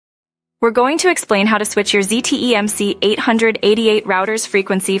We're going to explain how to switch your ZTE MC888 router's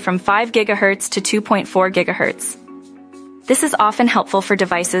frequency from 5 GHz to 2.4 GHz. This is often helpful for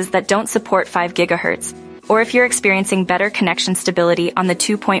devices that don't support 5 GHz, or if you're experiencing better connection stability on the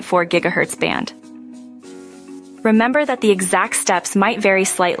 2.4 GHz band. Remember that the exact steps might vary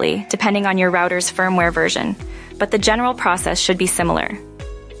slightly depending on your router's firmware version, but the general process should be similar.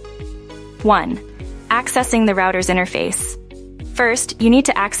 1. Accessing the router's interface. First, you need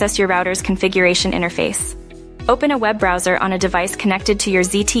to access your router's configuration interface. Open a web browser on a device connected to your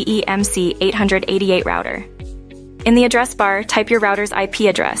ZTE MC888 router. In the address bar, type your router's IP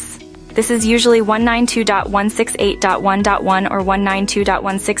address. This is usually 192.168.1.1 or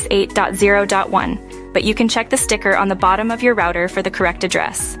 192.168.0.1, but you can check the sticker on the bottom of your router for the correct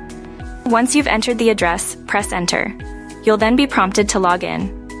address. Once you've entered the address, press enter. You'll then be prompted to log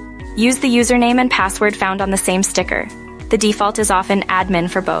in. Use the username and password found on the same sticker. The default is often admin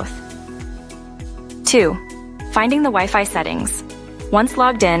for both. 2. Finding the Wi-Fi settings. Once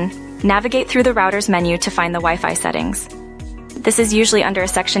logged in, navigate through the router's menu to find the Wi-Fi settings. This is usually under a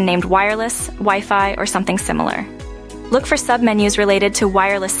section named Wireless, Wi-Fi, or something similar. Look for submenus related to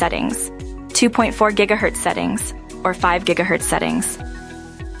wireless settings, 2.4 GHz settings, or 5 GHz settings.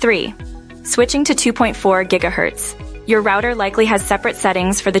 3. Switching to 2.4 GHz. Your router likely has separate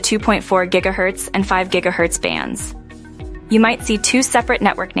settings for the 2.4 GHz and 5 GHz bands. You might see two separate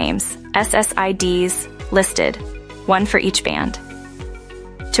network names, SSIDs, listed, one for each band.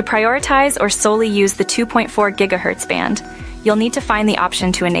 To prioritize or solely use the 2.4 GHz band, you'll need to find the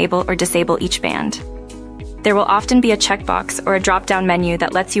option to enable or disable each band. There will often be a checkbox or a drop-down menu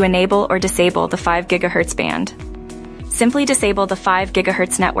that lets you enable or disable the 5 GHz band. Simply disable the 5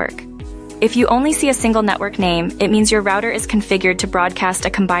 GHz network. If you only see a single network name, it means your router is configured to broadcast a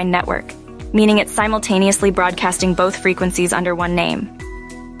combined network, meaning it's simultaneously broadcasting both frequencies under one name.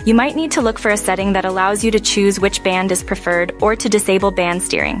 You might need to look for a setting that allows you to choose which band is preferred or to disable band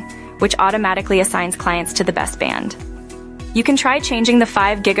steering, which automatically assigns clients to the best band. You can try changing the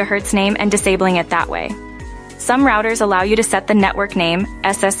 5 GHz name and disabling it that way. Some routers allow you to set the network name,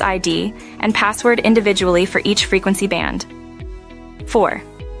 SSID, and password individually for each frequency band. 4.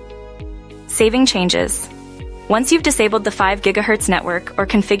 Saving changes. Once you've disabled the 5 GHz network or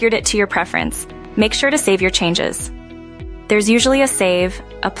configured it to your preference, make sure to save your changes. There's usually a Save,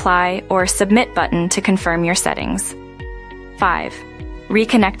 Apply, or Submit button to confirm your settings. 5.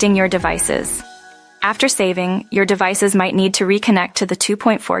 Reconnecting your devices. After saving, your devices might need to reconnect to the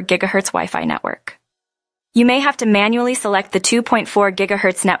 2.4 GHz Wi-Fi network. You may have to manually select the 2.4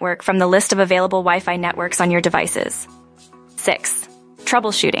 GHz network from the list of available Wi-Fi networks on your devices. 6.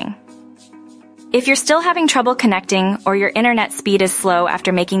 Troubleshooting. If you're still having trouble connecting or your internet speed is slow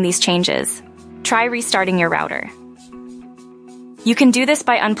after making these changes, try restarting your router. You can do this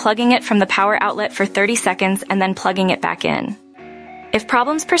by unplugging it from the power outlet for 30 seconds and then plugging it back in. If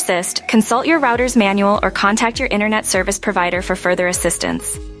problems persist, consult your router's manual or contact your internet service provider for further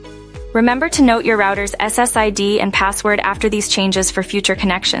assistance. Remember to note your router's SSID and password after these changes for future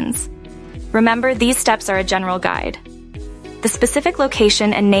connections. Remember, these steps are a general guide. The specific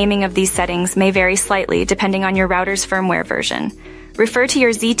location and naming of these settings may vary slightly depending on your router's firmware version. Refer to your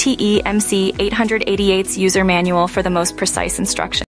ZTE MC888's user manual for the most precise instructions.